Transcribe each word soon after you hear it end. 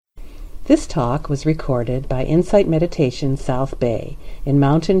This talk was recorded by Insight Meditation South Bay in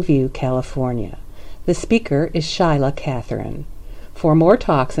Mountain View, California. The speaker is Shaila Catherine. For more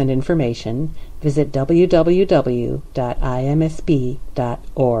talks and information, visit www.imsb.org.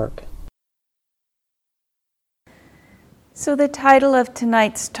 So the title of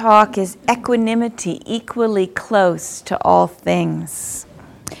tonight's talk is Equanimity, Equally Close to All Things.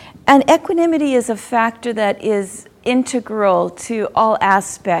 And equanimity is a factor that is integral to all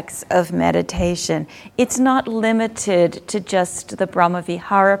aspects of meditation. It's not limited to just the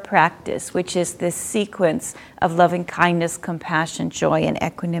Brahmavihara practice, which is this sequence of loving kindness, compassion, joy, and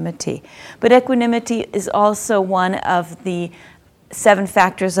equanimity. But equanimity is also one of the 7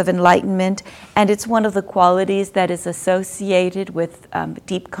 factors of enlightenment, and it's one of the qualities that is associated with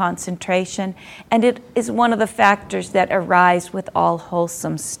deep concentration, and it is one of the factors that arise with all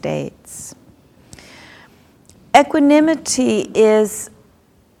wholesome states. Equanimity is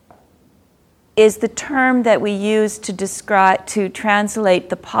the term that we use to translate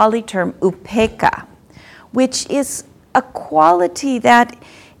the Pali term upekkha, which is a quality that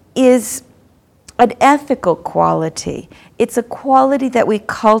is an ethical quality. It's a quality that we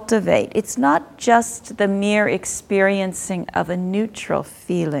cultivate. It's not just the mere experiencing of a neutral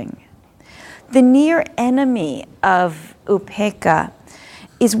feeling. The near enemy of upekkha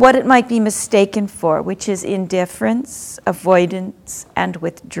is what it might be mistaken for, which is indifference, avoidance, and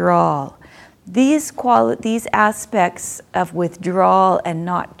withdrawal. These aspects of withdrawal and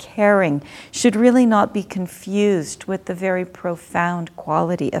not caring should really not be confused with the very profound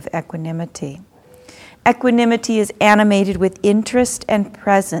quality of equanimity. Equanimity is animated with interest and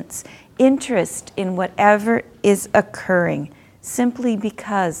presence, interest in whatever is occurring, simply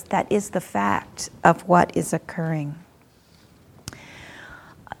because that is the fact of what is occurring.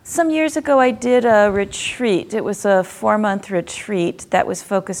 Some years ago, I did a retreat. It was a 4-month retreat that was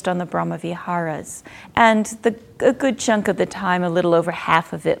focused on the Brahmaviharas. And a good chunk of the time, a little over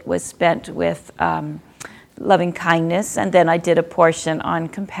half of it, was spent with loving kindness. And then I did a portion on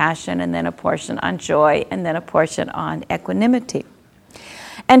compassion, and then a portion on joy, and then a portion on equanimity.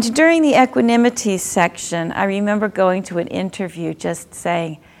 And during the equanimity section, I remember going to an interview just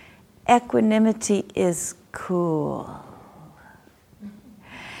saying, "Equanimity is cool."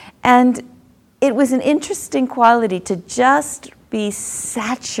 And it was an interesting quality to just be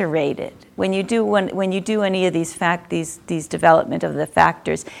saturated when you do any of these development of the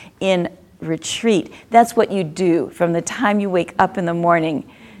factors in retreat. That's what you do from the time you wake up in the morning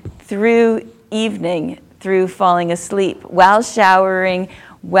through evening, through falling asleep, while showering,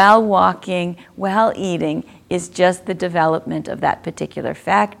 while walking, while eating, is just the development of that particular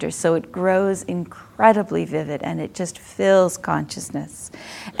factor. So it grows incredibly vivid and it just fills consciousness.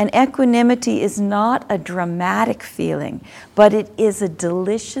 And equanimity is not a dramatic feeling, but it is a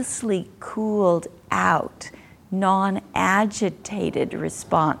deliciously cooled out, non-agitated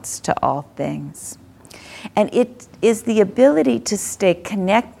response to all things. And it is the ability to stay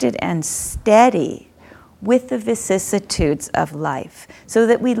connected and steady with the vicissitudes of life, so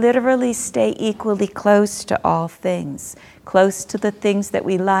that we literally stay equally close to all things, close to the things that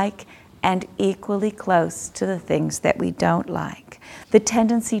we like and equally close to the things that we don't like. The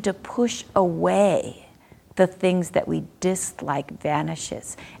tendency to push away the things that we dislike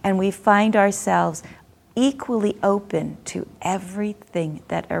vanishes, and we find ourselves equally open to everything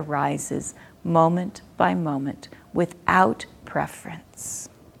that arises moment by moment without preference.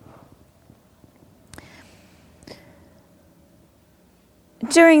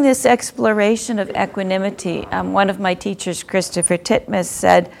 During this exploration of equanimity, one of my teachers, Christopher Titmuss,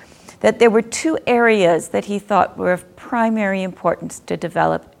 said that there were 2 areas that he thought were of primary importance to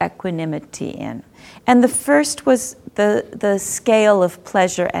develop equanimity in. And the first was the scale of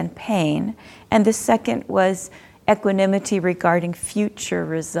pleasure and pain, and the second was equanimity regarding future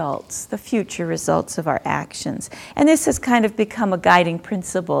results, the future results of our actions. And this has kind of become a guiding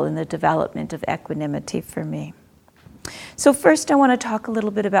principle in the development of equanimity for me. So first I want to talk a little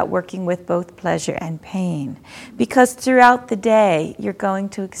bit about working with both pleasure and pain, because throughout the day you're going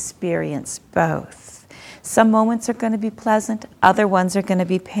to experience both. Some moments are going to be pleasant, other ones are going to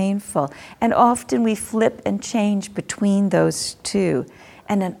be painful, and often we flip and change between those two.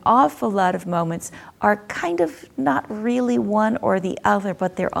 And an awful lot of moments are kind of not really one or the other,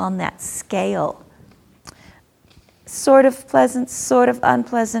 but they're on that scale. Sort of pleasant, sort of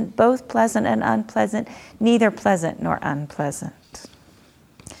unpleasant, both pleasant and unpleasant, neither pleasant nor unpleasant.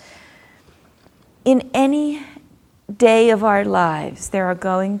 In any day of our lives, there are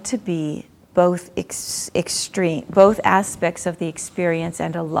going to be both extreme, both aspects of the experience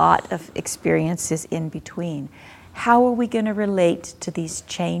and a lot of experiences in between. How are we going to relate to these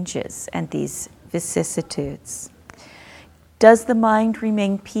changes and these vicissitudes? Does the mind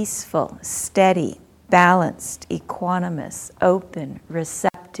remain peaceful, steady, balanced, equanimous, open,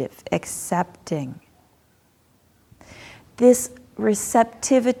 receptive, accepting? This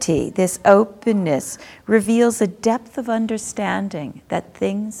receptivity, this openness, reveals a depth of understanding that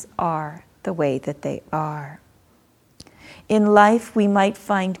things are the way that they are. In life, we might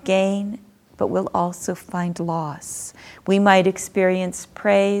find gain, but we'll also find loss. We might experience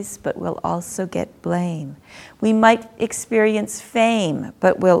praise, but we'll also get blame. We might experience fame,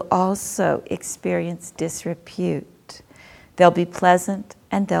 but we'll also experience disrepute. They'll be pleasant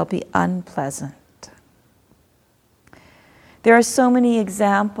and they'll be unpleasant. There are so many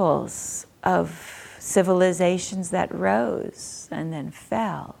examples of civilizations that rose and then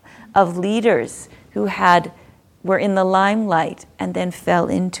fell, of leaders who were in the limelight and then fell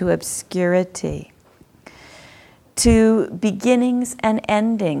into obscurity, to beginnings and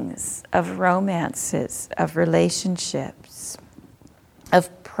endings of romances, of relationships,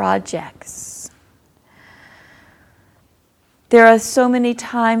 of projects. There are so many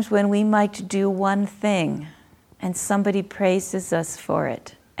times when we might do one thing and somebody praises us for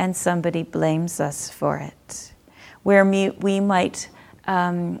it and somebody blames us for it, where we might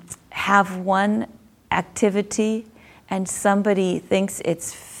have one activity and somebody thinks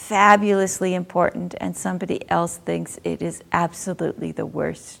it's fabulously important and somebody else thinks it is absolutely the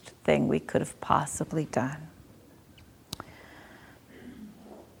worst thing we could have possibly done.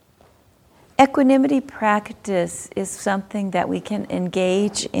 Equanimity practice is something that we can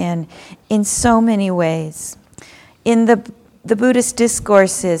engage in so many ways. In the Buddhist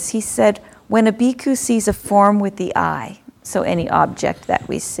discourses, he said, when a bhikkhu sees a form with the eye, so any object that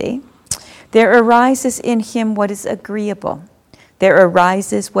we see, there arises in him what is agreeable. There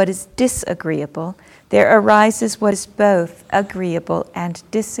arises what is disagreeable. There arises what is both agreeable and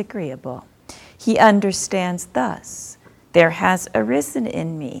disagreeable. He understands thus, there has arisen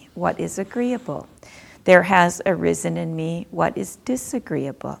in me what is agreeable. There has arisen in me what is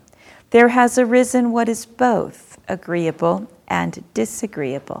disagreeable. There has arisen what is both agreeable and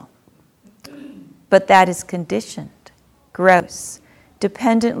disagreeable. But that is conditioned, gross,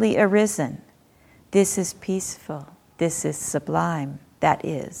 dependently arisen. This is peaceful. This is sublime. That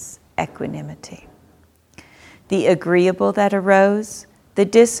is equanimity. The agreeable that arose, the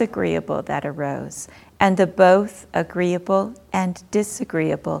disagreeable that arose, and the both agreeable and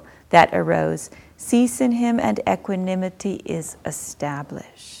disagreeable that arose cease in him, and equanimity is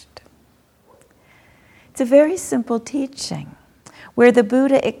established. It's a very simple teaching where the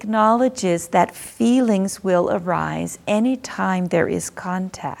Buddha acknowledges that feelings will arise anytime there is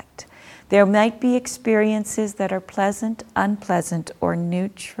contact. There might be experiences that are pleasant, unpleasant, or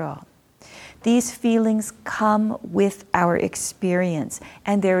neutral. These feelings come with our experience,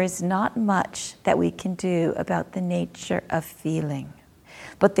 and there is not much that we can do about the nature of feeling.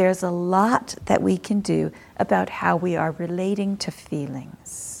 But there's a lot that we can do about how we are relating to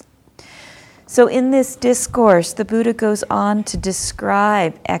feelings. So in this discourse, the Buddha goes on to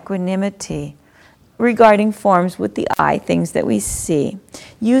describe equanimity regarding forms with the eye, things that we see,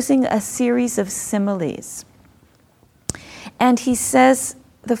 using a series of similes. And he says,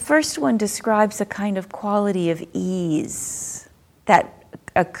 the first one describes a kind of quality of ease that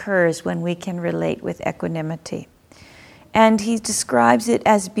occurs when we can relate with equanimity. And he describes it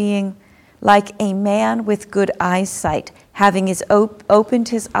as being like a man with good eyesight, having opened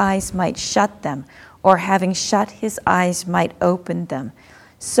his eyes might shut them, or having shut his eyes might open them.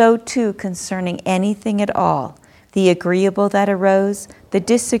 So too concerning anything at all, the agreeable that arose, the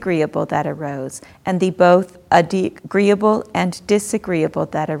disagreeable that arose, and the both agreeable and disagreeable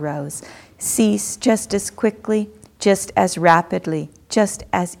that arose, cease just as quickly, just as rapidly, just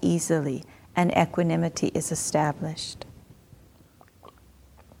as easily, and equanimity is established.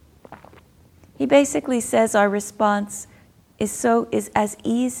 He basically says our response is as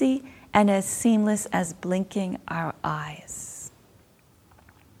easy and as seamless as blinking our eyes.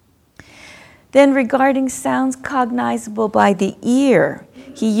 Then regarding sounds cognizable by the ear,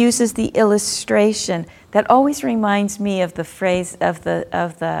 he uses the illustration that always reminds me of the phrase of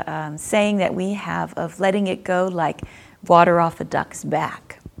the saying that we have of letting it go like water off a duck's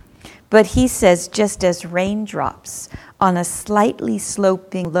back. But he says, just as raindrops on a slightly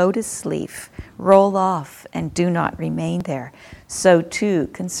sloping lotus leaf roll off and do not remain there, so too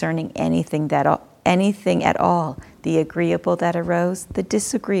concerning anything at all, the agreeable that arose, the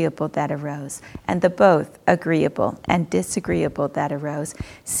disagreeable that arose, and the both agreeable and disagreeable that arose,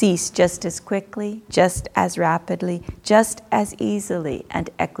 cease just as quickly, just as rapidly, just as easily, and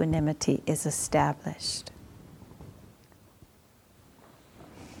equanimity is established.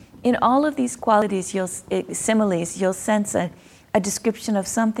 In all of these qualities, similes, you'll sense a description of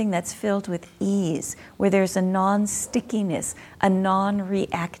something that's filled with ease, where there's a non-stickiness, a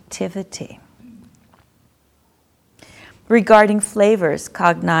non-reactivity. Regarding flavors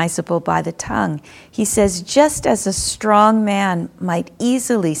cognizable by the tongue, he says, just as a strong man might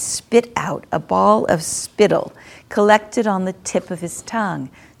easily spit out a ball of spittle collected on the tip of his tongue,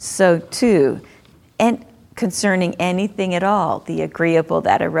 so too, and concerning anything at all, the agreeable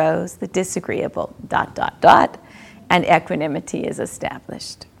that arose, the disagreeable, ... and equanimity is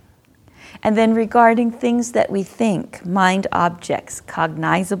established. And then regarding things that we think, mind objects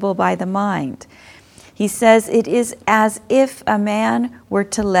cognizable by the mind, he says it is as if a man were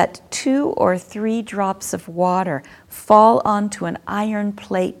to let 2 or 3 drops of water fall onto an iron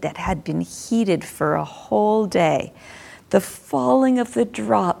plate that had been heated for a whole day. The falling of the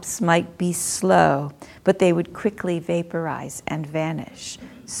drops might be slow, but they would quickly vaporize and vanish.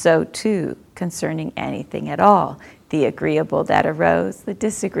 So too, concerning anything at all, the agreeable that arose, the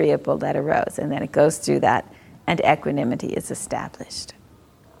disagreeable that arose, and then it goes through that, and equanimity is established.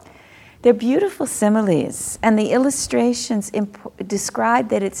 They're beautiful similes, and the illustrations describe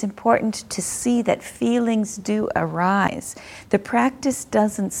that it's important to see that feelings do arise. The practice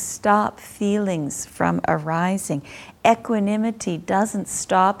doesn't stop feelings from arising. Equanimity doesn't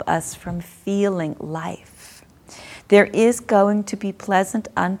stop us from feeling life. There is going to be pleasant,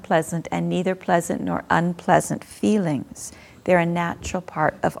 unpleasant, and neither pleasant nor unpleasant feelings. They're a natural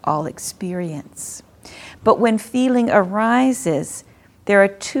part of all experience. But when feeling arises, there are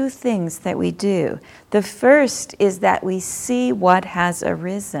 2 things that we do. The first is that we see what has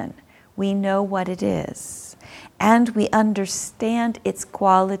arisen. We know what it is. And we understand its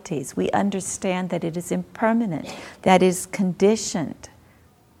qualities. We understand that it is impermanent, that it is conditioned,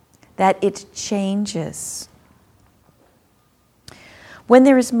 that it changes. When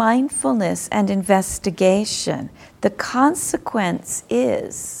there is mindfulness and investigation, the consequence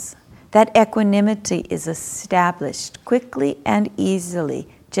is that equanimity is established quickly and easily,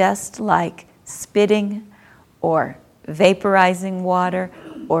 just like spitting or vaporizing water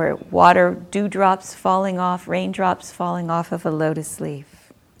or water dewdrops falling off, raindrops falling off of a lotus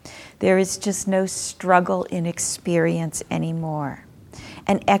leaf. There is just no struggle in experience anymore.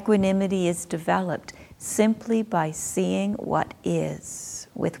 And equanimity is developed simply by seeing what is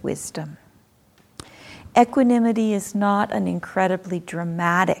with wisdom. Equanimity is not an incredibly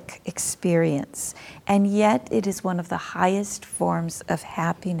dramatic experience, and yet it is one of the highest forms of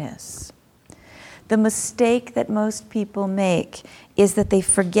happiness. The mistake that most people make is that they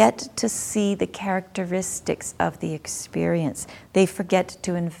forget to see the characteristics of the experience. They forget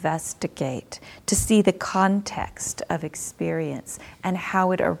to investigate, to see the context of experience and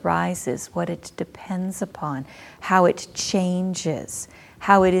how it arises, what it depends upon, how it changes,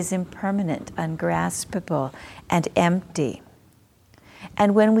 how it is impermanent, ungraspable, and empty.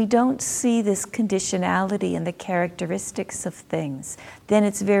 And when we don't see this conditionality and the characteristics of things, then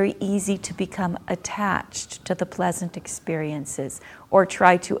it's very easy to become attached to the pleasant experiences or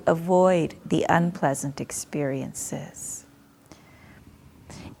try to avoid the unpleasant experiences.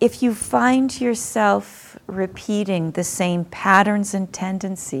 If you find yourself repeating the same patterns and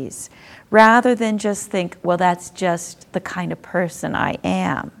tendencies, rather than just think, well, that's just the kind of person I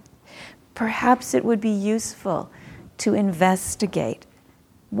am, perhaps it would be useful to investigate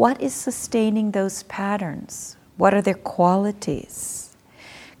what is sustaining those patterns. What are their qualities?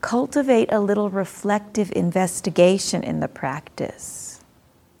 Cultivate a little reflective investigation in the practice.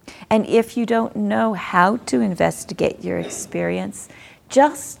 And if you don't know how to investigate your experience,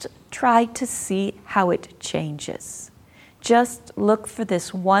 just try to see how it changes. Just look for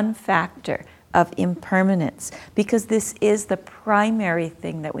this one factor of impermanence, because this is the primary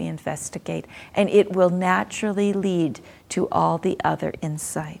thing that we investigate, and it will naturally lead to all the other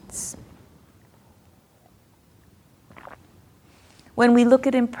insights. When we look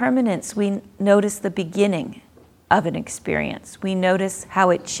at impermanence, we notice the beginning of an experience. We notice how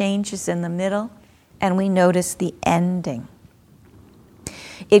it changes in the middle, and we notice the ending.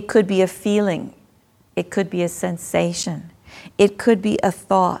 It could be a feeling. It could be a sensation. It could be a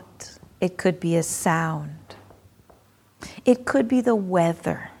thought. It could be a sound. It could be the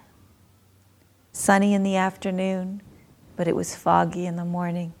weather. Sunny in the afternoon, but it was foggy in the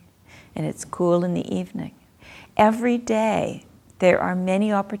morning, and it's cool in the evening. Every day, there are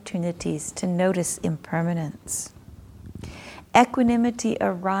many opportunities to notice impermanence. Equanimity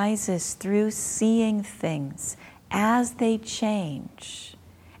arises through seeing things as they change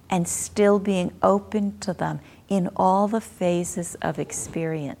and still being open to them in all the phases of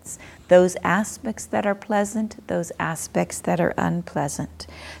experience, those aspects that are pleasant, those aspects that are unpleasant.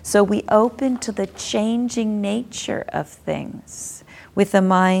 So we open to the changing nature of things with a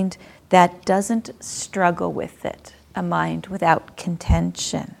mind that doesn't struggle with it, a mind without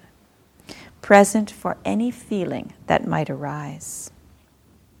contention, present for any feeling that might arise.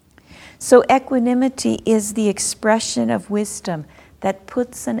 So equanimity is the expression of wisdom that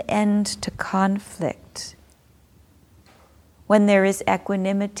puts an end to conflict. When there is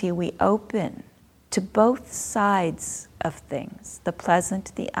equanimity, we open to both sides of things, the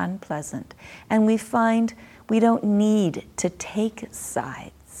pleasant, the unpleasant, and we find we don't need to take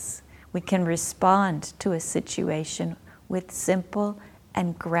sides. We can respond to a situation with simple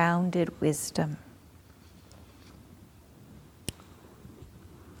and grounded wisdom.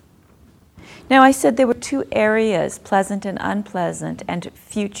 Now, I said there were two areas, pleasant and unpleasant, and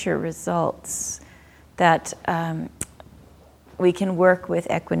future results that we can work with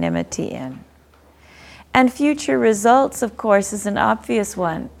equanimity in. And future results, of course, is an obvious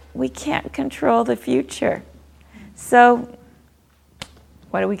one. We can't control the future. So,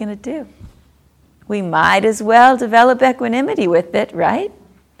 what are we going to do? We might as well develop equanimity with it, right?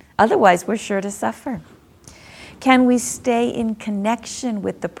 Otherwise, we're sure to suffer. Can we stay in connection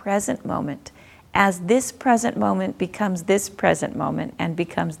with the present moment as this present moment becomes this present moment and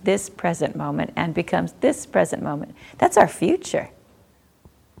becomes this present moment and becomes this present moment? That's our future.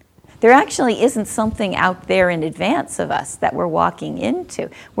 There actually isn't something out there in advance of us that we're walking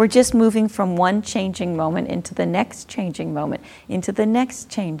into. We're just moving from one changing moment into the next changing moment, into the next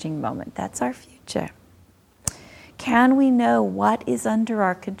changing moment. That's our future. Can we know what is under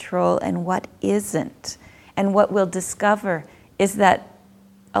our control and what isn't? And what we'll discover is that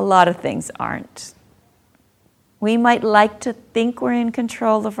a lot of things aren't. We might like to think we're in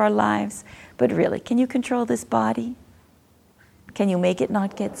control of our lives, but really, can you control this body? Can you make it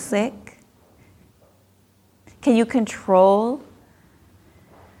not get sick? Can you control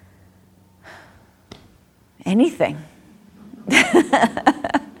anything?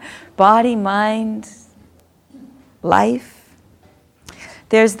 Body, mind, life.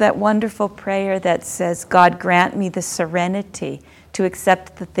 There's that wonderful prayer that says, God grant me the serenity to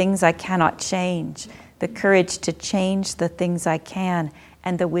accept the things I cannot change, the courage to change the things I can,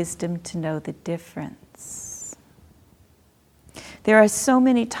 and the wisdom to know the difference. There are so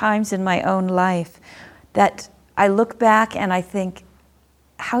many times in my own life that I look back and I think,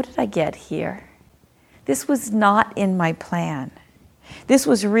 how did I get here? This was not in my plan. This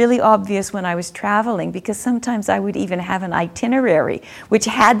was really obvious when I was traveling, because sometimes I would even have an itinerary which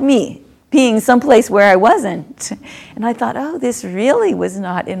had me being someplace where I wasn't. And I thought, oh, this really was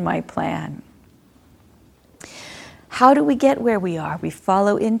not in my plan. How do we get where we are? We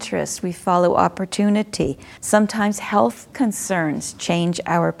follow interest, we follow opportunity. Sometimes health concerns change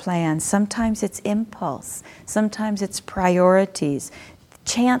our plans. Sometimes it's impulse. Sometimes it's priorities.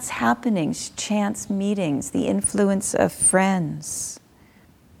 Chance happenings, chance meetings, the influence of friends.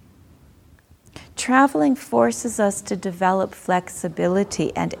 Traveling forces us to develop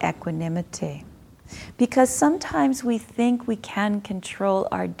flexibility and equanimity, because sometimes we think we can control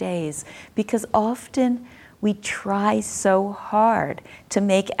our days, because often we try so hard to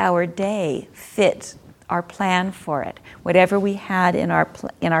make our day fit our plan for it. Whatever we had in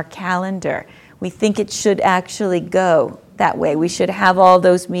our calendar, we think it should actually go that way. We should have all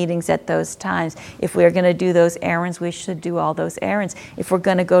those meetings at those times. If we're going to do those errands, we should do all those errands. If we're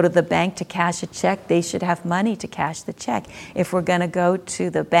going to go to the bank to cash a check, they should have money to cash the check. If we're going to go to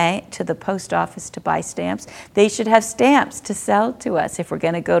the bank, to the post office to buy stamps, they should have stamps to sell to us. If we're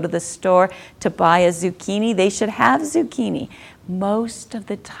going to go to the store to buy a zucchini, they should have zucchini. Most of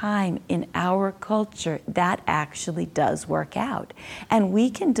the time in our culture, that actually does work out. And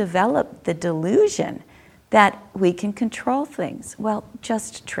we can develop the delusion that we can control things. Well,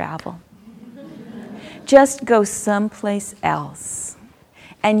 just travel. Just go someplace else.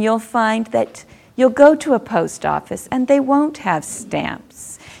 And you'll find that you'll go to a post office and they won't have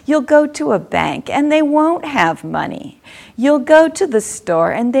stamps. You'll go to a bank and they won't have money. You'll go to the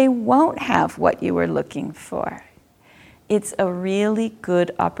store and they won't have what you were looking for. It's a really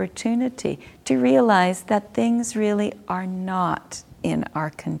good opportunity to realize that things really are not in our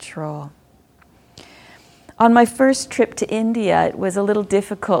control. On my first trip to India, it was a little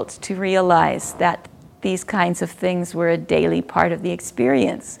difficult to realize that these kinds of things were a daily part of the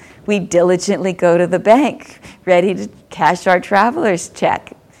experience. We diligently go to the bank, ready to cash our traveler's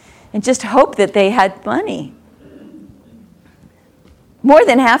check, and just hope that they had money. More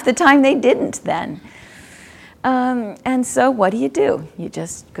than half the time they didn't then. And so what do? You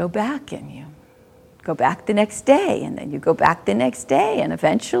just go back and you go back the next day, and then you go back the next day, and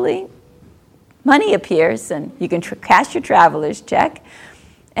eventually money appears, and you can cash your traveler's check,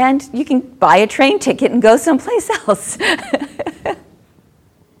 and you can buy a train ticket and go someplace else.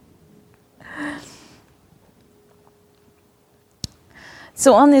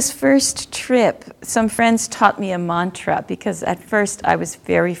 So on this first trip, some friends taught me a mantra, because at first I was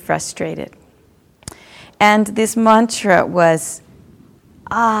very frustrated. And this mantra was,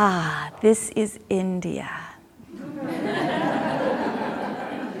 this is India.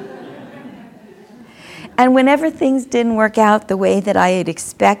 And whenever things didn't work out the way that I had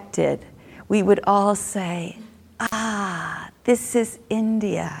expected, we would all say, this is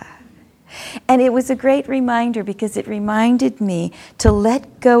India. And it was a great reminder, because it reminded me to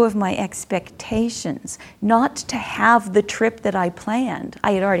let go of my expectations, not to have the trip that I planned.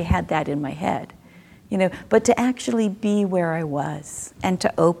 I had already had that in my head, but to actually be where I was and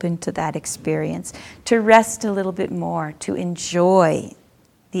to open to that experience, to rest a little bit more, to enjoy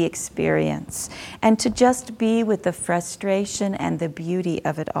the experience, and to just be with the frustration and the beauty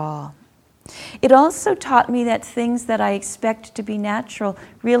of it all. It also taught me that things that I expect to be natural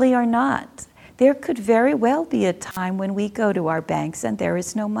really are not. There could very well be a time when we go to our banks and there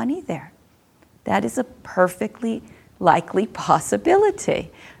is no money there. That is a perfectly likely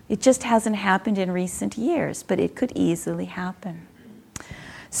possibility. It just hasn't happened in recent years, but it could easily happen.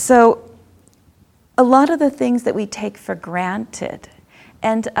 So a lot of the things that we take for granted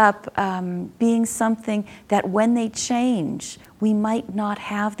end up being something that when they change, we might not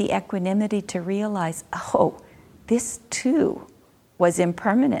have the equanimity to realize, this too was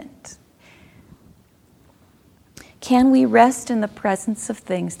impermanent. Can we rest in the presence of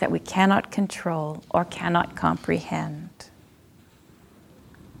things that we cannot control or cannot comprehend?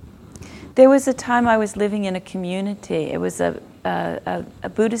 There was a time I was living in a community. It was a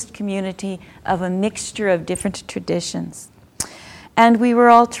Buddhist community of a mixture of different traditions. And we were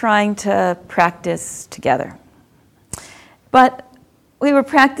all trying to practice together. But we were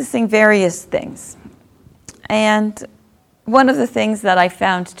practicing various things. And one of the things that I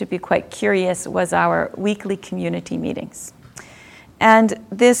found to be quite curious was our weekly community meetings. And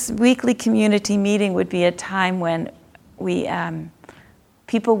this weekly community meeting would be a time when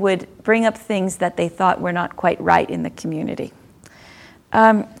people would bring up things that they thought were not quite right in the community.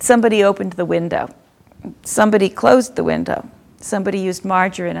 Somebody opened the window. Somebody closed the window. Somebody used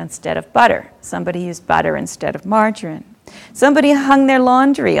margarine instead of butter. Somebody used butter instead of margarine. Somebody hung their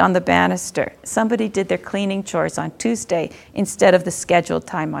laundry on the banister. Somebody did their cleaning chores on Tuesday instead of the scheduled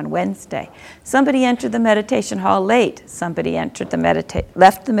time on Wednesday. Somebody entered the meditation hall late. Somebody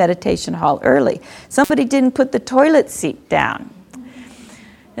left the meditation hall early. Somebody didn't put the toilet seat down.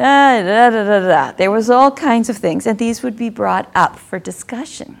 There was all kinds of things, and these would be brought up for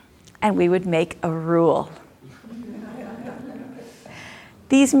discussion, and we would make a rule.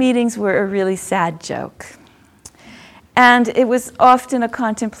 These meetings were a really sad joke. And it was often a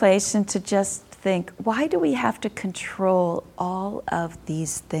contemplation to just think, why do we have to control all of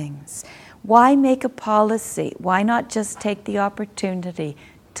these things? Why make a policy? Why not just take the opportunity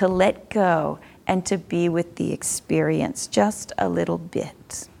to let go and to be with the experience just a little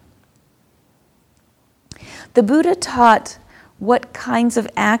bit? The Buddha taught what kinds of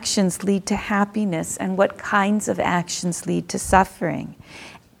actions lead to happiness and what kinds of actions lead to suffering.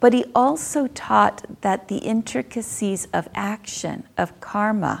 But he also taught that the intricacies of action, of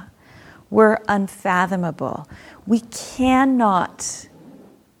karma, were unfathomable. We cannot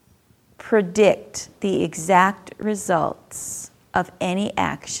predict the exact results of any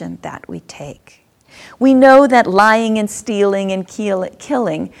action that we take. We know that lying and stealing and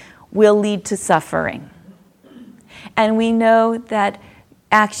killing will lead to suffering. And we know that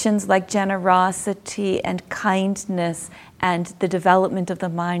actions like generosity and kindness and the development of the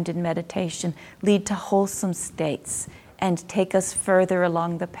mind in meditation lead to wholesome states and take us further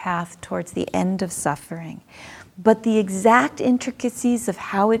along the path towards the end of suffering. But the exact intricacies of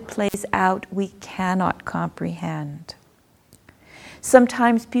how it plays out, we cannot comprehend.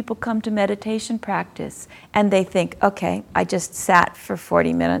 Sometimes people come to meditation practice and they think, okay, I just sat for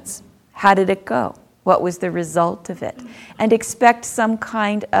 40 minutes. How did it go? What was the result of it? And expect some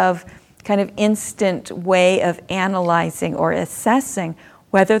kind of instant way of analyzing or assessing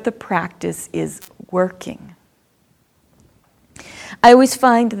whether the practice is working. I always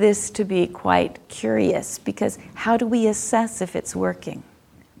find this to be quite curious, because how do we assess if it's working?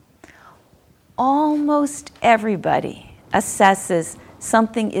 Almost everybody assesses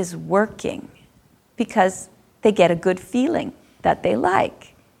something is working because they get a good feeling that they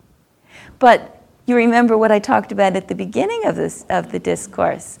like. But you remember what I talked about at the beginning of the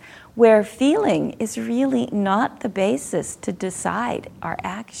discourse. where feeling is really not the basis to decide our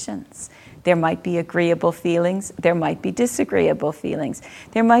actions. There might be agreeable feelings, there might be disagreeable feelings.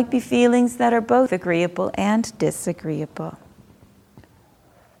 There might be feelings that are both agreeable and disagreeable.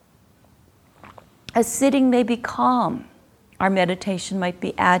 A sitting may be calm. Our meditation might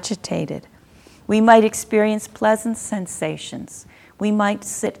be agitated. We might experience pleasant sensations. We might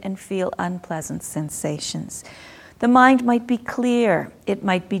sit and feel unpleasant sensations. The mind might be clear. It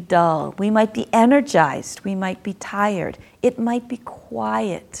might be dull. We might be energized. We might be tired. It might be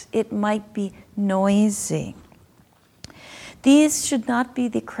quiet. It might be noisy. These should not be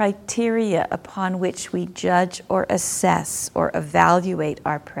the criteria upon which we judge or assess or evaluate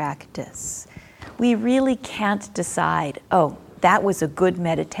our practice. We really can't decide, oh, that was a good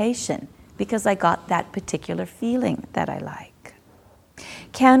meditation because I got that particular feeling that I like.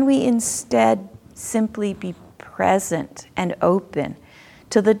 Can we instead simply be present and open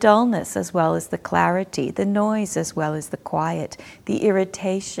to the dullness as well as the clarity, the noise as well as the quiet, the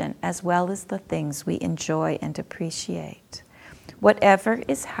irritation as well as the things we enjoy and appreciate? Whatever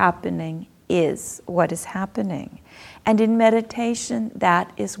is happening is what is happening. And in meditation,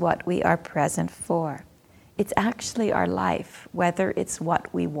 that is what we are present for. It's actually our life, whether it's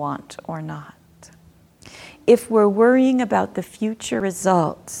what we want or not. If we're worrying about the future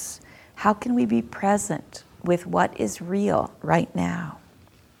results, how can we be present with what is real right now?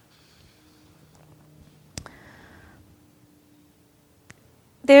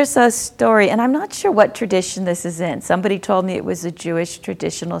 There's a story, and I'm not sure what tradition this is in. Somebody told me it was a Jewish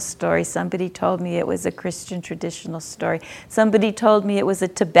traditional story. Somebody told me it was a Christian traditional story. Somebody told me it was a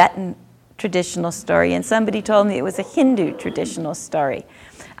Tibetan traditional story. And somebody told me it was a Hindu traditional story.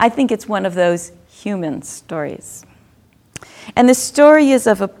 I think it's one of those human stories. And the story is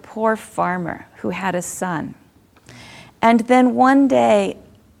of a poor farmer who had a son. And then one day,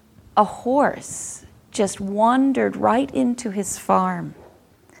 a horse just wandered right into his farm.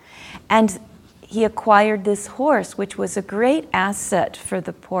 And he acquired this horse, which was a great asset for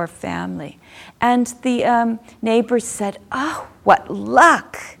the poor family. And the neighbors said, "Oh, what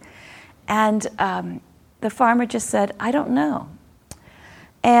luck!" And the farmer just said, "I don't know."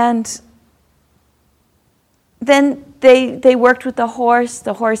 And then they worked with the horse.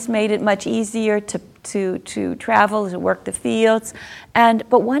 The horse made it much easier to travel, to work the fields.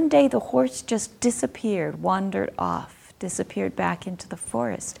 But one day the horse just disappeared, wandered off. Disappeared back into the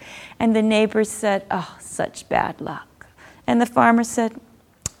forest. And the neighbors said, "Oh, such bad luck." And the farmer said,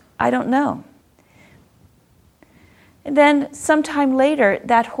 "I don't know." And then sometime later,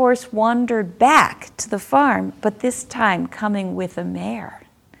 that horse wandered back to the farm, but this time coming with a mare.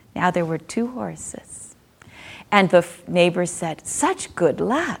 Now there were two horses. And the neighbor said, "Such good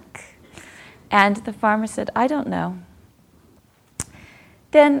luck." And the farmer said, "I don't know."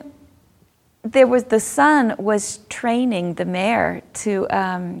 Then the son was training the mare to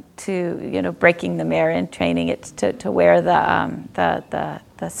breaking the mare and training it to wear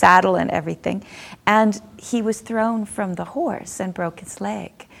the saddle and everything. And he was thrown from the horse and broke his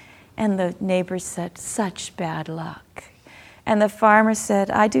leg. And the neighbor said, "Such bad luck." And the farmer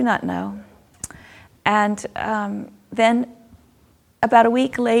said, "I do not know." And then about a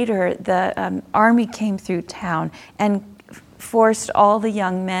week later, the army came through town and forced all the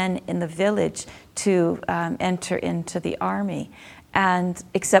young men in the village to enter into the army, and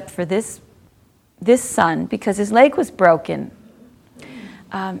except for this son, because his leg was broken.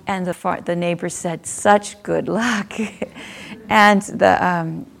 And the neighbor said, "Such good luck." And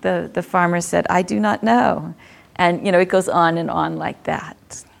the farmer said, "I do not know." And it goes on and on like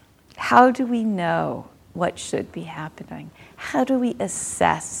that. How do we know what should be happening? How do we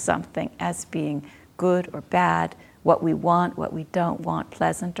assess something as being good or bad? What we want, what we don't want,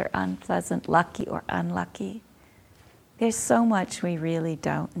 pleasant or unpleasant, lucky or unlucky? There's so much we really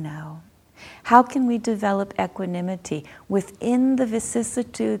don't know. How can we develop equanimity within the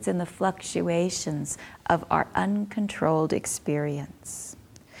vicissitudes and the fluctuations of our uncontrolled experience?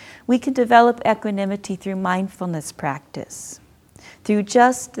 We can develop equanimity through mindfulness practice, through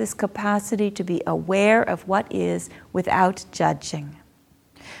just this capacity to be aware of what is without judging.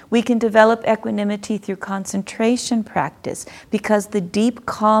 We can develop equanimity through concentration practice because the deep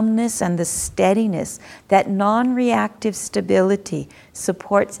calmness and the steadiness, that non-reactive stability,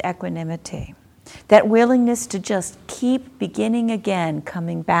 supports equanimity. That willingness to just keep beginning again,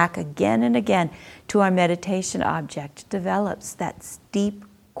 coming back again and again to our meditation object, develops that deep,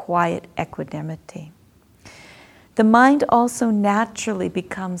 quiet equanimity. The mind also naturally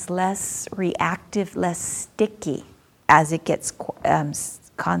becomes less reactive, less sticky as it gets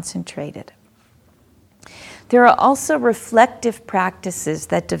concentrated. There are also reflective practices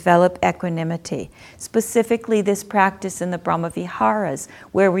that develop equanimity, specifically this practice in the Brahmaviharas,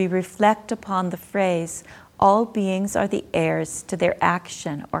 where we reflect upon the phrase, all beings are the heirs to their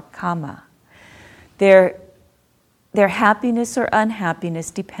action or karma. Their happiness or unhappiness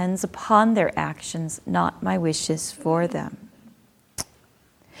depends upon their actions, not my wishes for them.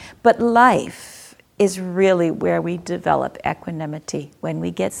 But life is really where we develop equanimity, when we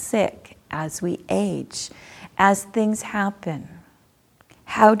get sick, as we age, as things happen.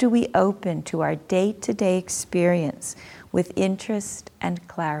 How do we open to our day-to-day experience with interest and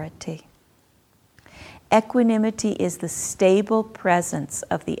clarity? Equanimity is the stable presence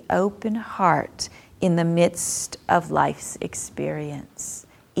of the open heart in the midst of life's experience,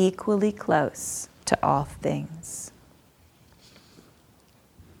 equally close to all things.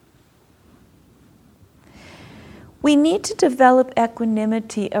 We need to develop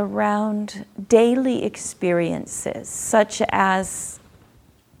equanimity around daily experiences, such as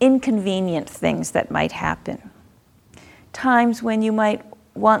inconvenient things that might happen. Times when you might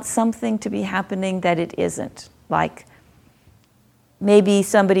want something to be happening that it isn't, like maybe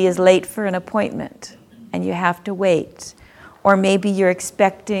somebody is late for an appointment and you have to wait, or maybe you're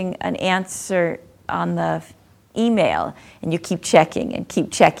expecting an answer on the email and you keep checking and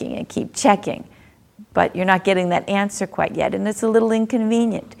keep checking and keep checking, but you're not getting that answer quite yet, and it's a little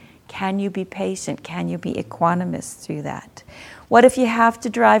inconvenient. Can you be patient? Can you be equanimous through that? What if you have to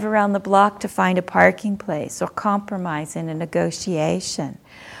drive around the block to find a parking place or compromise in a negotiation?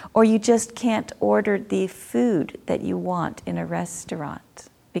 Or you just can't order the food that you want in a restaurant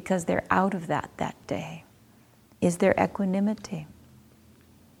because they're out of that day? Is there equanimity?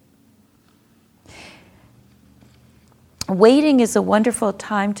 Waiting is a wonderful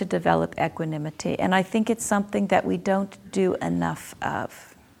time to develop equanimity, and I think it's something that we don't do enough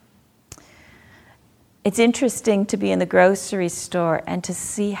of. It's interesting to be in the grocery store and to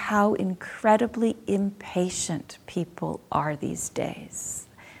see how incredibly impatient people are these days.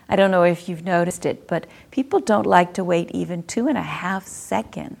 I don't know if you've noticed it, but people don't like to wait even 2.5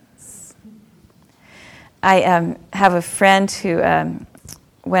 seconds. I have a friend who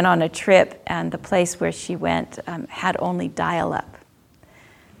went on a trip, and the place where she went had only dial-up.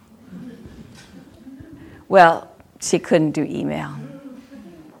 Well, she couldn't do email.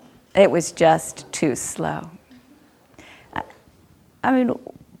 It was just too slow. I mean,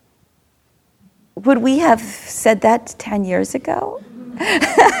 would we have said that 10 years ago?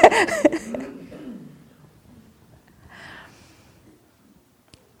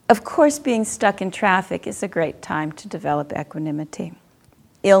 Of course, being stuck in traffic is a great time to develop equanimity.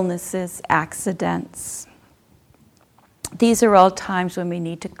 Illnesses, accidents. These are all times when we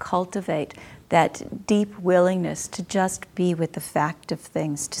need to cultivate that deep willingness to just be with the fact of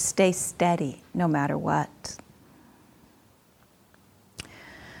things, to stay steady no matter what.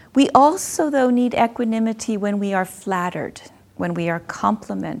 We also, though, need equanimity when we are flattered, when we are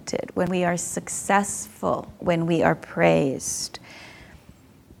complimented, when we are successful, when we are praised.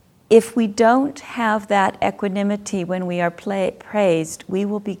 If we don't have that equanimity when we are praised, we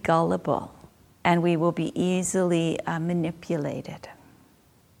will be gullible and we will be easily manipulated.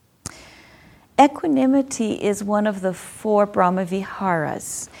 Equanimity is one of the 4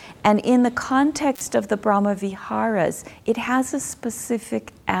 Brahmaviharas, and in the context of the Brahmaviharas, it has a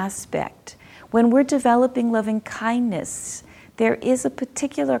specific aspect. When we're developing loving kindness, there is a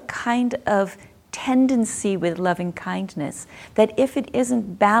particular kind of tendency with loving kindness that if it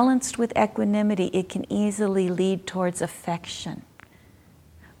isn't balanced with equanimity, it can easily lead towards affection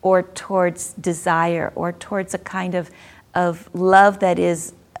or towards desire or towards a kind of love that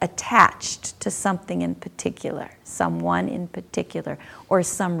is attached to something in particular, someone in particular, or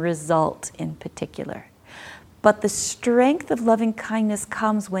some result in particular. But the strength of loving kindness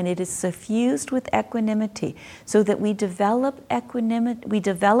comes when it is suffused with equanimity, so that we develop equanimity, we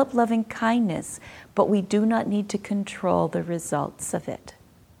develop loving kindness, but we do not need to control the results of it.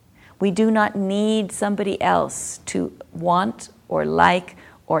 We do not need somebody else to want or like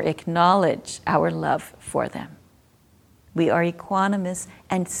or acknowledge our love for them. We are equanimous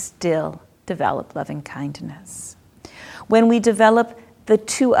and still develop loving kindness. When we develop the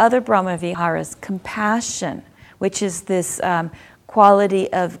 2 other Brahmaviharas, compassion, which is this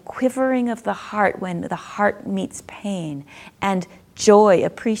quality of quivering of the heart when the heart meets pain, and joy,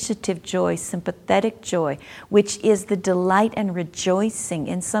 appreciative joy, sympathetic joy, which is the delight and rejoicing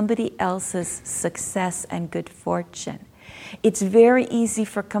in somebody else's success and good fortune. It's very easy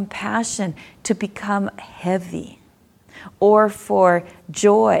for compassion to become heavy, or for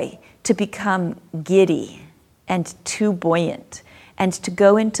joy to become giddy and too buoyant. and to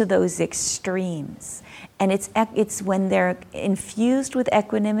go into those extremes. And it's when they're infused with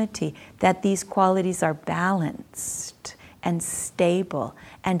equanimity that these qualities are balanced and stable,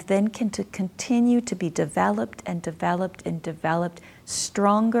 and then can to continue to be developed and developed and developed,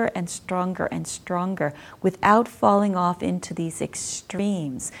 stronger and stronger and stronger, without falling off into these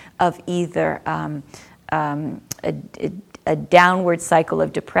extremes of either a downward cycle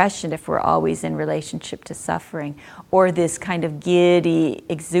of depression if we're always in relationship to suffering, or this kind of giddy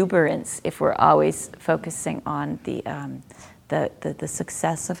exuberance if we're always focusing on the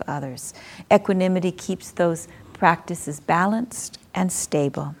success of others. Equanimity keeps those practices balanced and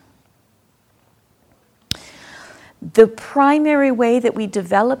stable. The primary way that we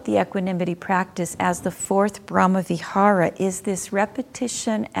develop the equanimity practice as the fourth Brahmavihara is this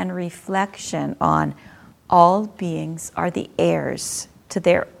repetition and reflection on all beings are the heirs to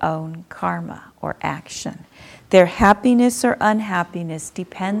their own karma or action. Their happiness or unhappiness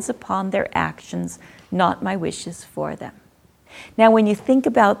depends upon their actions, not my wishes for them. Now, when you think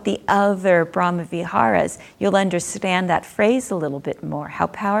about the other Brahmaviharas, you'll understand that phrase a little bit more, how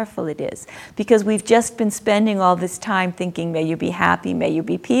powerful it is. Because we've just been spending all this time thinking, may you be happy, may you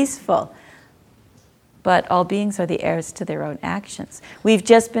be peaceful. But all beings are the heirs to their own actions. We've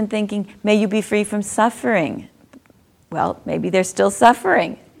just been thinking, may you be free from suffering. Well, maybe they're still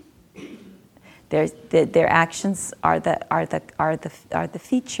suffering. Their actions are the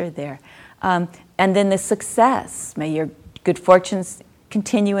feature there. And then the success, may your good fortunes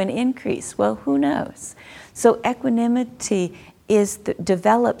continue and increase. Well, who knows? So equanimity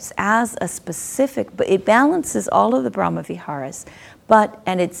develops as a specific, but it balances all of the Brahmaviharas,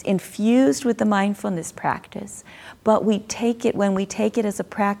 and it's infused with the mindfulness practice. But when we take it as a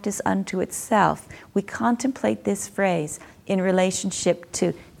practice unto itself, we contemplate this phrase in relationship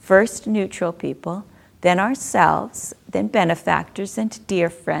to first neutral people, then ourselves, then benefactors, then dear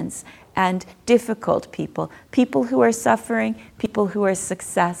friends, and difficult people, people who are suffering, people who are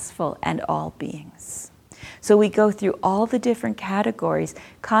successful, and all beings. So we go through all the different categories,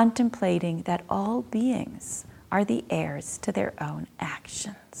 contemplating that all beings are the heirs to their own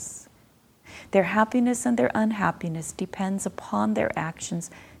actions. Their happiness and their unhappiness depends upon their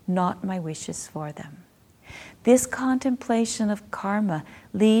actions, not my wishes for them. This contemplation of karma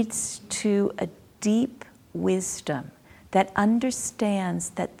leads to a deep wisdom that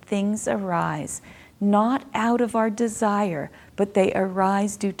understands that things arise not out of our desire, but they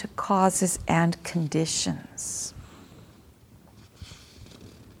arise due to causes and conditions.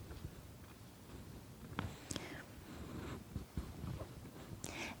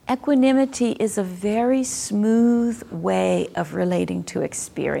 Equanimity is a very smooth way of relating to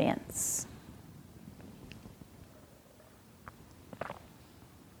experience.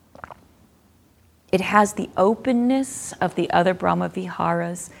 It has the openness of the other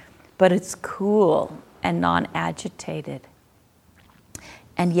Brahmaviharas, but it's cool and non-agitated.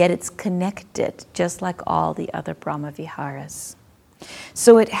 And yet it's connected, just like all the other Brahmaviharas.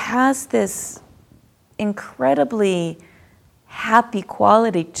 So it has this incredibly happy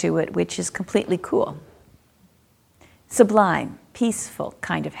quality to it, which is completely cool. Sublime, peaceful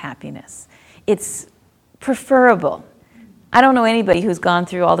kind of happiness. It's preferable. I don't know anybody who's gone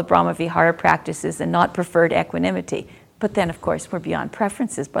through all the Brahmavihara practices and not preferred equanimity. But then, of course, we're beyond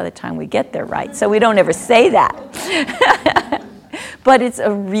preferences by the time we get there, right? So we don't ever say that. But it's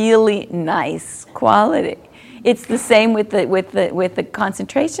a really nice quality. It's the same with the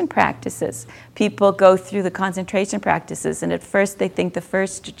concentration practices. People go through the concentration practices, and at first they think the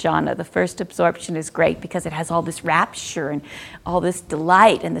first jhana, the first absorption, is great because it has all this rapture and all this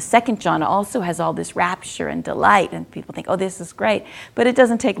delight, and the second jhana also has all this rapture and delight, and people think, oh, this is great. But it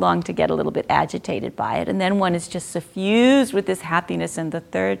doesn't take long to get a little bit agitated by it, and then one is just suffused with this happiness in the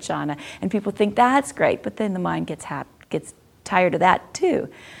third jhana, and people think that's great, but then the mind gets tired of that too.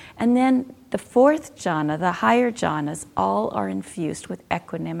 And then the fourth jhana, the higher jhanas, all are infused with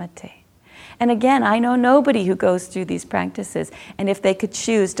equanimity. And again, I know nobody who goes through these practices, and if they could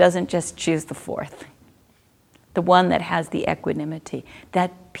choose, doesn't just choose the fourth. The one that has the equanimity.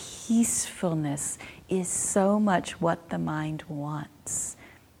 That peacefulness is so much what the mind wants.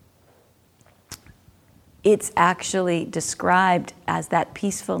 It's actually described as, that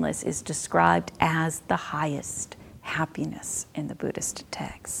peacefulness is described as the highest happiness in the Buddhist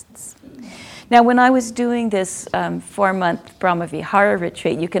texts. Now, when I was doing this 4-month Brahmavihara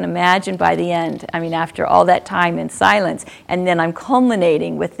retreat, you can imagine by the end, after all that time in silence, and then I'm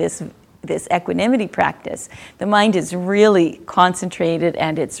culminating with this equanimity practice, the mind is really concentrated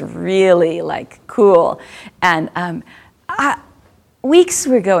and it's really cool. And weeks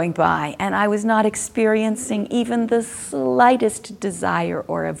were going by and I was not experiencing even the slightest desire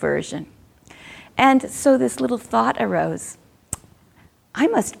or aversion. And so this little thought arose, I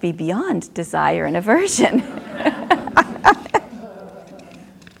must be beyond desire and aversion.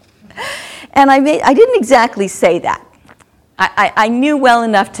 And I didn't exactly say that. I knew well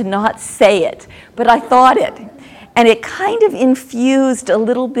enough to not say it, but I thought it. And it kind of infused a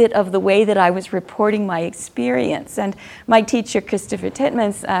little bit of the way that I was reporting my experience. And my teacher, Christopher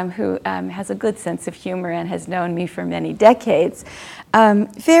Titmuss, who has a good sense of humor and has known me for many decades,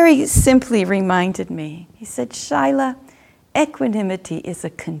 very simply reminded me. He said, Shaila, equanimity is a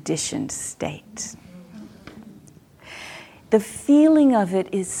conditioned state. The feeling of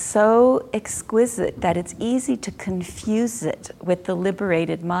it is so exquisite that it's easy to confuse it with the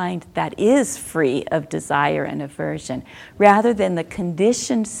liberated mind that is free of desire and aversion, rather than the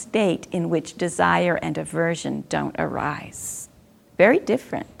conditioned state in which desire and aversion don't arise. Very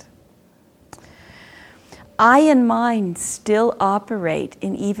different. I and mind still operate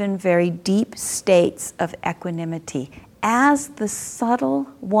in even very deep states of equanimity as the subtle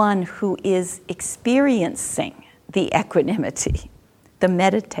one who is experiencing the equanimity, the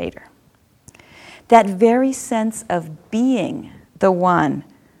meditator. That very sense of being the one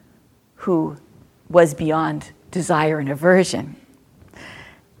who was beyond desire and aversion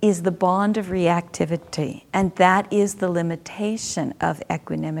is the bond of reactivity, and that is the limitation of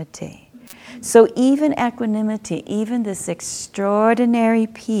equanimity. So even equanimity, even this extraordinary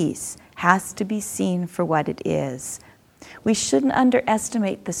peace, has to be seen for what it is. We shouldn't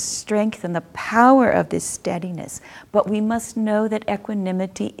underestimate the strength and the power of this steadiness, but we must know that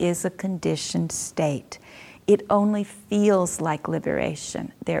equanimity is a conditioned state. It only feels like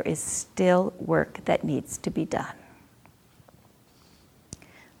liberation. There is still work that needs to be done.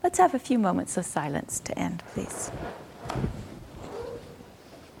 Let's have a few moments of silence to end, please.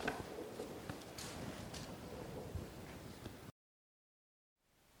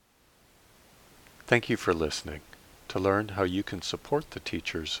 Thank you for listening. To learn how you can support the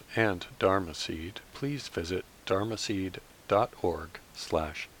teachers and Dharma Seed, please visit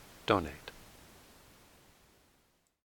dharmaseed.org/donate.